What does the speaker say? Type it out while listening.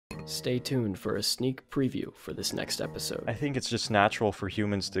Stay tuned for a sneak preview for this next episode. I think it's just natural for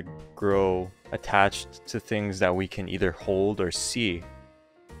humans to grow attached to things that we can either hold or see.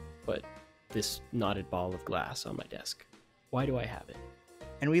 But this knotted ball of glass on my desk, why do I have it?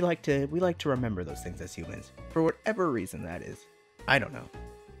 And we like to remember those things as humans, for whatever reason that is. I don't know.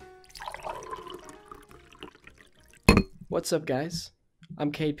 What's up, guys?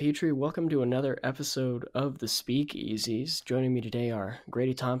 I'm Cade Petrie. Welcome to another episode of the Speak Easies. Joining me today are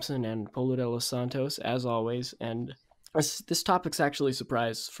Grady Thomson and Polo Delos Santos, as always. And this topic's actually a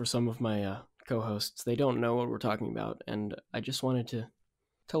surprise for some of my co-hosts. They don't know what we're talking about, and I just wanted to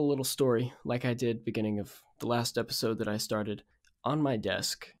tell a little story, like I did beginning of the last episode that I started. On my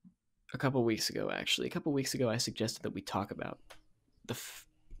desk, a couple weeks ago, I suggested that we talk about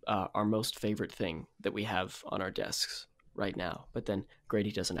our most favorite thing that we have on our desks right now. But then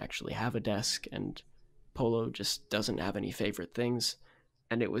Grady doesn't actually have a desk, and Polo just doesn't have any favorite things,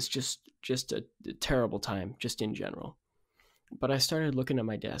 and it was just a terrible time, just in general. But I started looking at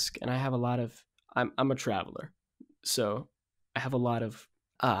my desk, and I have a lot of I'm a traveler, so I have a lot of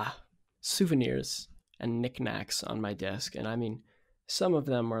souvenirs and knickknacks on my desk. And I mean, some of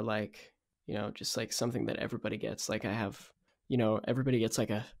them are like, just like something that everybody gets. Like I have, everybody gets like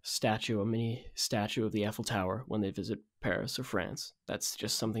a mini statue of the Eiffel Tower when they visit Paris or France. That's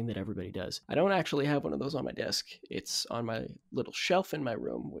just something that everybody does. I don't actually have one of those on my desk. It's on my little shelf in my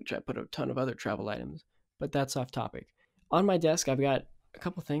room, which I put a ton of other travel items, but that's off topic. On my desk, I've got a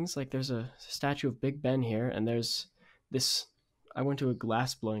couple things. Like there's a statue of Big Ben here, and there's this, I went to a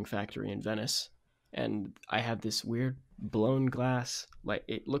glass blowing factory in Venice, and I have this weird blown glass. Like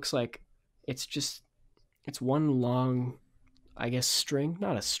it looks like it's one long, I guess, string,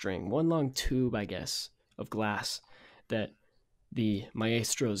 not a string, one long tube, I guess, of glass that the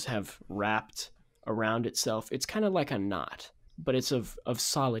maestros have wrapped around itself. It's kind of like a knot, but it's of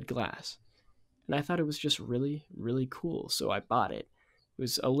solid glass. And I thought it was just really, really cool. So I bought it. It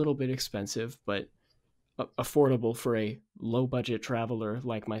was a little bit expensive, but affordable for a low budget traveler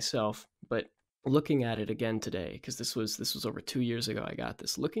like myself. But looking at it again today, because this was over 2 years ago I got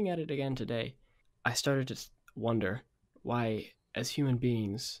this. Looking at it again today, I started to wonder why, as human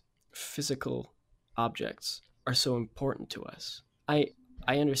beings, physical objects are so important to us. I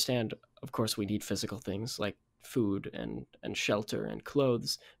understand, of course, we need physical things like food and shelter and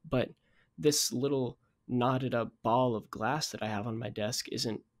clothes, but this little knotted up ball of glass that I have on my desk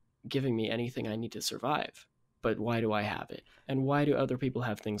isn't giving me anything I need to survive. But why do I have it? And why do other people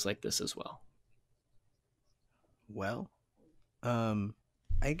have things like this as well? Well,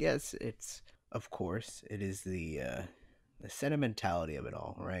 I guess it is the sentimentality of it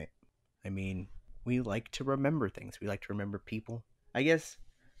all, right? I mean, we like to remember things. We like to remember people. I guess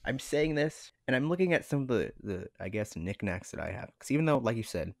I'm saying this, and I'm looking at some of the I guess, knickknacks that I have. Because even though, like you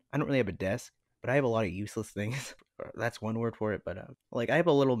said, I don't really have a desk, but I have a lot of useless things. That's one word for it, but like I have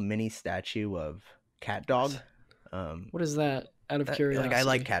a little mini statue of Cat Dog. What is that? Out of curiosity. Like I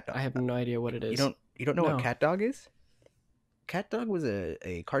like Cat Dog. I have no idea what it is. You don't know No. what Cat Dog is? Cat Dog was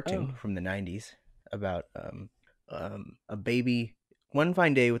a cartoon from the 90s about a baby. One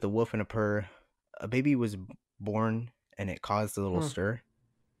fine day with a woof and a purr, a baby was born, and it caused a little stir.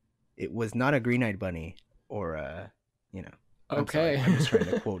 It was not a green-eyed bunny or Okay. I'm just trying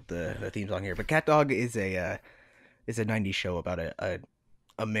to quote the theme song here, but Cat Dog is a 90s show about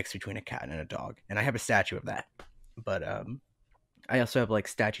a mix between a cat and a dog, and I have a statue of that. But I also have like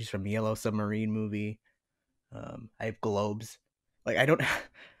statues from the Yellow Submarine movie. I have globes. Like I don't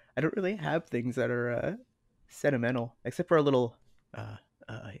really have things that are sentimental, except for a little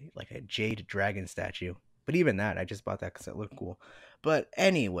like a jade dragon statue. But even that, I just bought that because it looked cool. But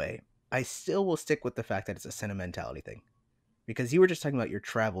anyway, I still will stick with the fact that it's a sentimentality thing, because you were just talking about your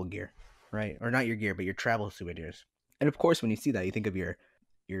travel gear, right? Or not your gear, but your travel souvenirs. And of course, when you see that, you think of your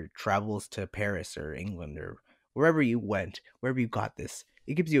travels to Paris or England or wherever you went, wherever you got this.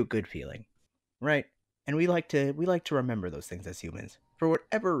 It gives you a good feeling, right? And we like to remember those things as humans, for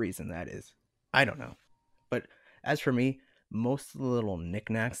whatever reason that is. I don't know. But as for me, most of the little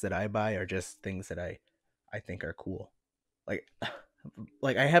knickknacks that I buy are just things that I think are cool.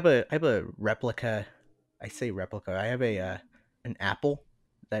 Like I have a replica. I say replica. I have an apple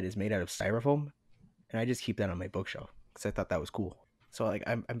that is made out of styrofoam, and I just keep that on my bookshelf because I thought that was cool. So like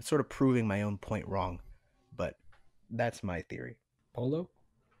I'm sort of proving my own point wrong, but that's my theory. Polo?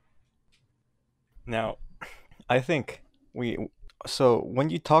 Now, I think so when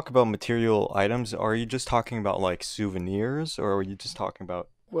you talk about material items, are you just talking about like souvenirs, or are you just talking about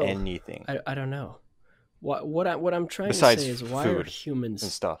anything? I don't know. What I'm trying Besides to say is, why are food humans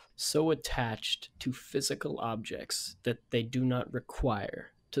and stuff so attached to physical objects that they do not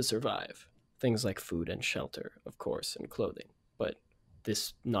require to survive. Things like food and shelter, of course, and clothing. But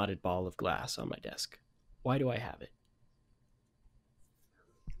this knotted ball of glass on my desk, why do I have it?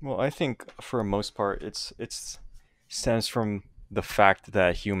 Well, I think for the most part, it's stems from the fact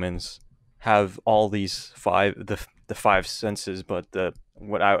that humans have all these the five senses, but the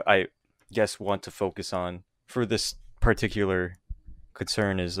what I guess want to focus on for this particular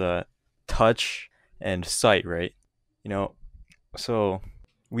concern is touch and sight, right? You know, so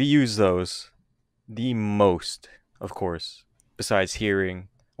we use those the most, of course, besides hearing.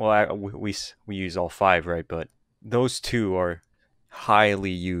 Well, we use all five, right? But those two are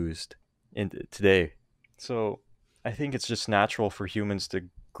highly used in today. So I think it's just natural for humans to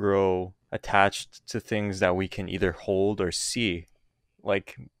grow attached to things that we can either hold or see.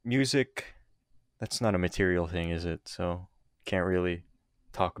 Like music, that's not a material thing, is it? So can't really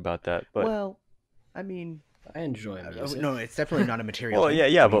talk about that. But Well, I mean, I enjoy music. no, it's definitely not a material well, thing.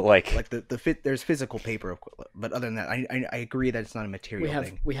 yeah, I mean, but like the fit, there's physical paper, but other than that, I agree that it's not a material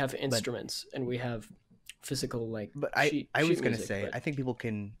thing. We have instruments and we have physical like. But sheet I was gonna music, say but I think people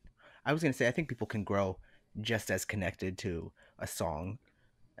can. I was gonna say I think people can grow just as connected to a song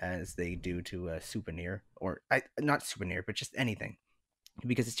as they do to a souvenir, or not souvenir, but just anything,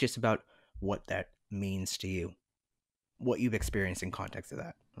 because it's just about what that means to you, what you've experienced in context of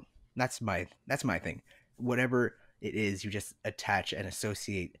that. That's my thing. Whatever it is, you just attach and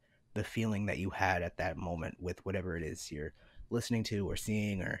associate the feeling that you had at that moment with whatever it is you're listening to or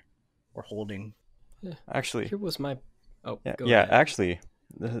seeing or holding. yeah. actually, Here was my. Oh, yeah, go yeah, ahead. actually,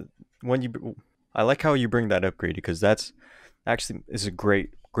 when you, I like how you bring that up, Grady, because that's actually is a great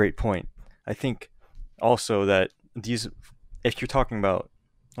point. I think also that these, if you're talking about,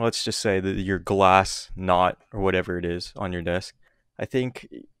 let's just say that your glass knot or whatever it is on your desk, I think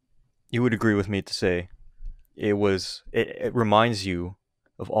you would agree with me to say it reminds you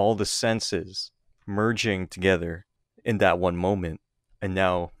of all the senses merging together in that one moment, and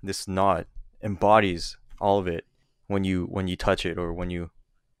now this knot embodies all of it when you touch it or when you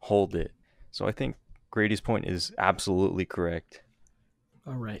hold it. So I think Grady's point is absolutely correct.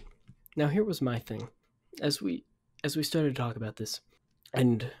 All right. Now here was my thing, as we started to talk about this,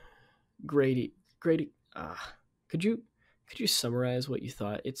 and Grady, could you summarize what you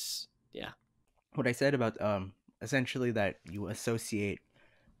thought? It's yeah. What I said about essentially that you associate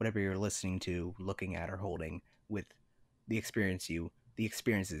whatever you're listening to, looking at, or holding with the experiences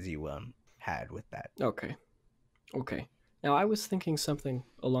you had with that. Okay. Okay. Now I was thinking something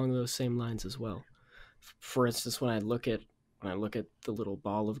along those same lines as well. For instance, when I look at the little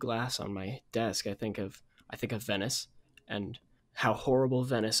ball of glass on my desk, I think of Venice and how horrible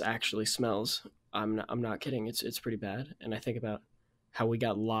Venice actually smells. I'm not kidding. It's pretty bad. And I think about how we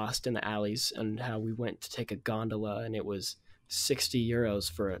got lost in the alleys and how we went to take a gondola and it was 60 euros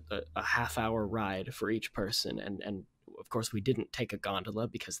for a half hour ride for each person, and of course we didn't take a gondola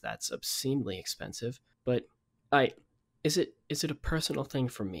because that's obscenely expensive. But I is it a personal thing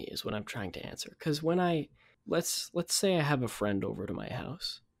for me is what I'm trying to answer. Because when I let's say I have a friend over to my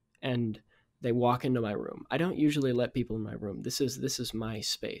house and they walk into my room. I don't usually let people in my room. This is my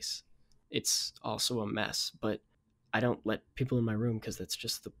space. It's also a mess, but I don't let people in my room because that's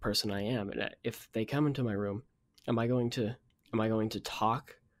just the person I am. And if they come into my room, am I going to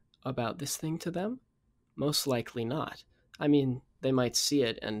talk about this thing to them? Most likely not. I mean, they might see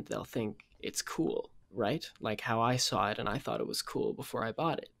it and they'll think it's cool, right? Like how I saw it and I thought it was cool before I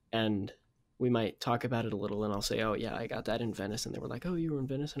bought it. And we might talk about it a little and I'll say, "Oh yeah, I got that in Venice." And they were like, "Oh, you were in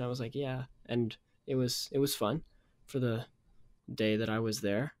Venice?" And I was like, "Yeah." And it was fun for the day that I was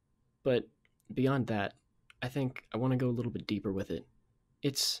there. But beyond that, I think I want to go a little bit deeper with it.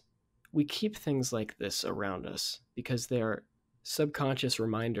 It's we keep things like this around us because they're subconscious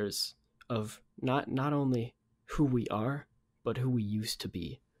reminders of not only who we are, but who we used to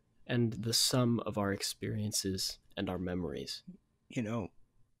be, and the sum of our experiences and our memories. You know,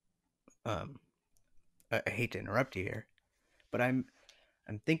 um, I hate to interrupt you here, but I'm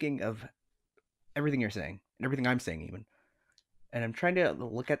thinking of everything you're saying and everything I'm saying even, and I'm trying to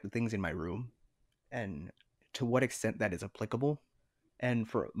look at the things in my room and to what extent that is applicable. And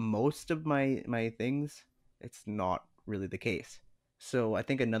for most of my things, it's not really the case. So I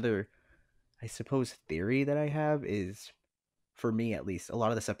think another, I suppose, theory that I have is, for me at least, a lot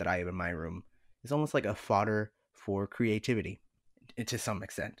of the stuff that I have in my room is almost like a fodder for creativity to some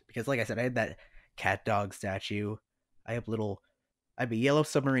extent. Because, like I said, I had that cat dog statue. I have little, I have a yellow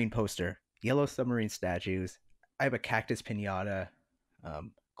submarine poster, yellow submarine statues. I have a cactus pinata,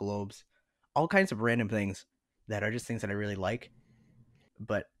 globes, all kinds of random things that are just things that I really like.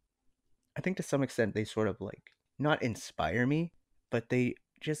 But I think to some extent they sort of like not inspire me, but they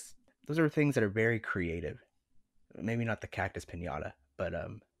just those are things that are very creative. Maybe not the cactus pinata, but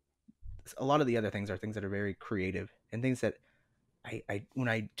a lot of the other things are things that are very creative and things that I when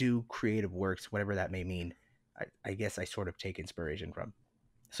I do creative works, whatever that may mean, I guess I sort of take inspiration from.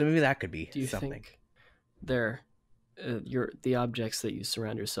 So maybe that could be Do you something. think the objects that you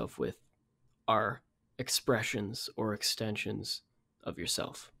surround yourself with are expressions or extensions of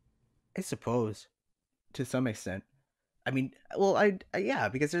yourself? I suppose to some extent. I mean, well, yeah,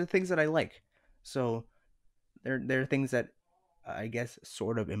 because they're things that I like. So they're things that I guess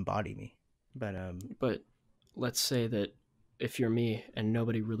sort of embody me. But But let's say that if you're me and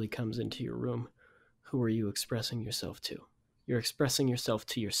nobody really comes into your room, who are you expressing yourself to? You're expressing yourself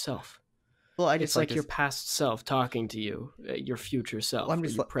to yourself. well, I just It's like like to. your past self talking to you, your future Well, self, I'm or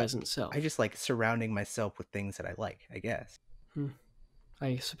just your like present I self. just like surrounding myself with things that I like. I guess Hmm.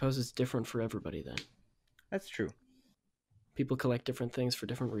 I suppose it's different for everybody then. that's true. People collect different things for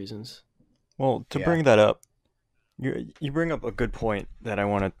different reasons. Well, to Yeah. bring that up, you bring up a good point that I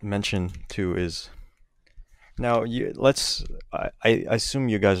want to mention too. Is now I assume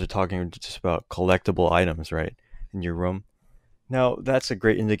you guys are talking just about collectible items, right, in your room. Now that's a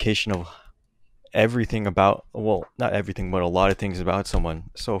great indication of everything about, well, not everything, but a lot of things about someone.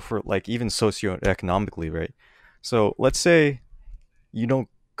 So for like even socioeconomically, right? So let's say you don't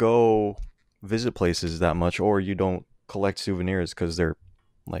go visit places that much, or you don't collect souvenirs because they're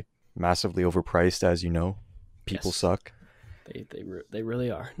like massively overpriced, as you know. People Yes, suck. they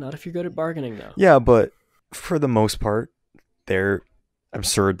really are. Not if you're good at bargaining, though. Yeah, but for the most part, they're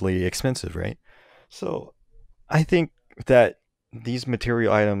absurdly expensive, right? So I think that these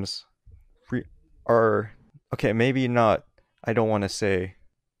material items are okay. Maybe not. I don't want to say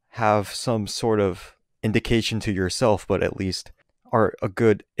have some sort of indication to yourself, but at least are a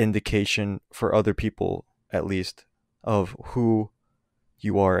good indication for other people, at least, of who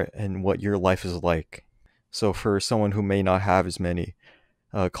you are and what your life is like. So for someone who may not have as many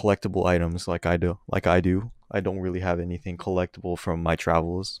collectible items I don't really have anything collectible from my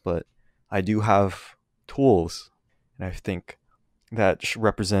travels, but I do have tools, and I think that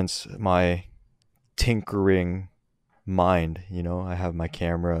represents my tinkering mind. I have my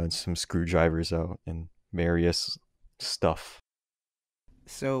camera and some screwdrivers out and various stuff.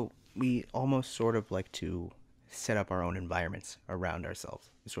 So we almost sort of like to set up our own environments around ourselves.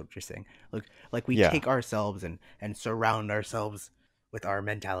 Is what you're saying. Like we Yeah. take ourselves and surround ourselves with our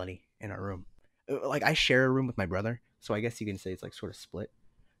mentality in our room. Like I share a room with my brother, so I guess you can say it's like sort of split.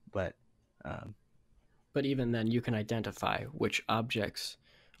 But um, But even then, you can identify which objects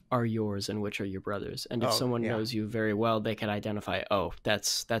are yours and which are your brother's. And if oh someone yeah, knows you very well, they can identify, oh,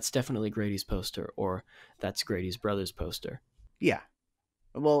 that's definitely Grady's poster, or that's Grady's brother's poster. yeah.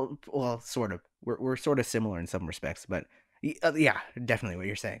 Well, sort of. We're sort of similar in some respects, but yeah, definitely what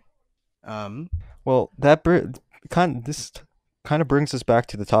you're saying. Um, Well, this kind of brings us back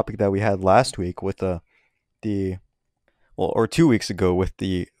to the topic that we had last week with the well, or 2 weeks ago with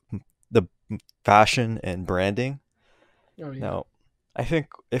the fashion and branding. Oh yeah. Now, I think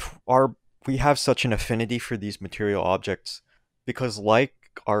if our we have such an affinity for these material objects because, like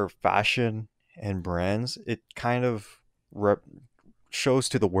our fashion and brands, it kind of shows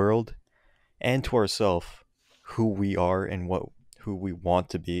to the world and to ourselves who we are and who we want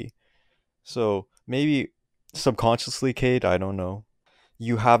to be. So maybe subconsciously, Cade, I don't know,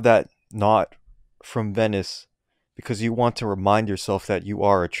 you have that not from Venice because you want to remind yourself that you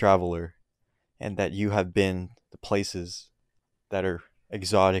are a traveler and that you have been the places that are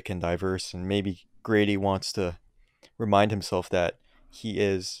exotic and diverse. And maybe Grady wants to remind himself that he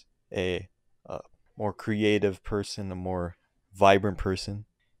is a more creative person, a more vibrant person.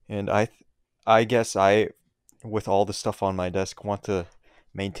 And I guess with all the stuff on my desk, want to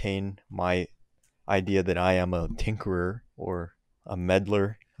maintain my idea that I am a tinkerer or a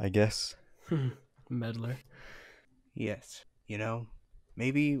meddler, I guess. Meddler. yes,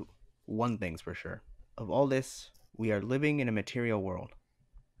 maybe one thing's for sure. Of all this, we are living in a material world,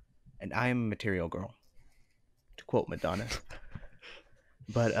 and I am a material girl, to quote Madonna.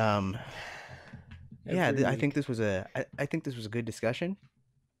 But yeah, Every I think week. I think this was a good discussion.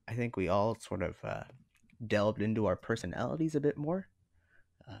 I think we all sort of delved into our personalities a bit more.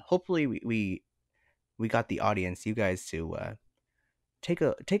 Hopefully, we got the audience, you guys, to take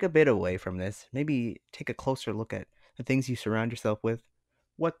a bit away from this. Maybe take a closer look at the things you surround yourself with,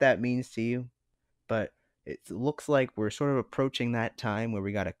 what that means to you. But it looks like we're sort of approaching that time where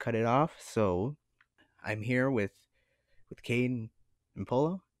we got to cut it off. So I'm here with Cade and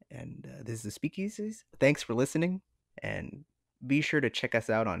Polo, and this is the Speakeasies. Thanks for listening, and be sure to check us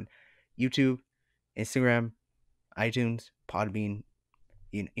out on YouTube, Instagram, iTunes, Podbean,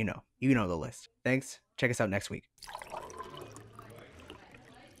 You know the list. Thanks. Check us out next week.